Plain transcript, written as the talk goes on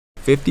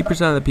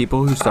50% of the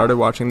people who started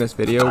watching this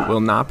video will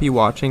not be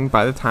watching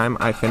by the time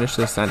I finish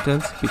this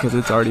sentence because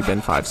it's already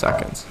been 5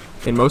 seconds.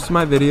 In most of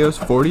my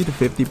videos, 40 to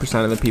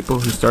 50% of the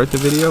people who start the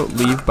video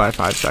leave by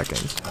 5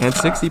 seconds. And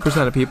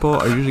 60% of people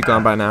are usually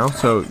gone by now,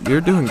 so you're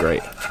doing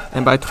great.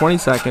 And by 20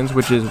 seconds,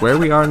 which is where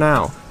we are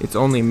now, it's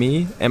only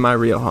me and my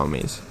real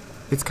homies.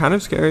 It's kind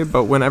of scary,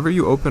 but whenever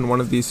you open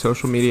one of these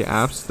social media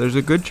apps, there's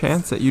a good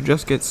chance that you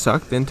just get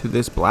sucked into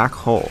this black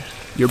hole.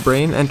 Your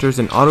brain enters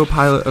an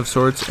autopilot of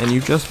sorts and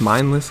you just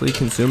mindlessly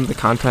consume the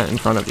content in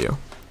front of you.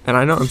 And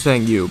I know I'm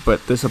saying you,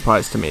 but this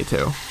applies to me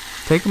too.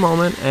 Take a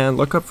moment and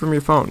look up from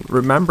your phone.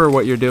 Remember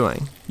what you're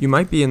doing. You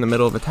might be in the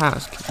middle of a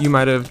task. You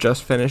might have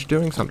just finished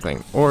doing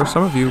something, or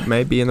some of you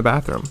may be in the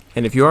bathroom.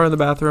 And if you are in the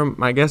bathroom,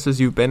 my guess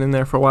is you've been in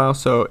there for a while,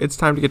 so it's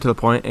time to get to the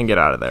point and get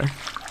out of there.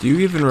 Do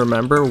you even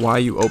remember why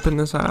you opened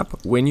this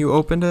app? When you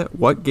opened it?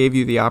 What gave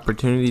you the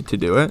opportunity to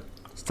do it?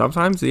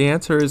 Sometimes the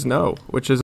answer is no, which is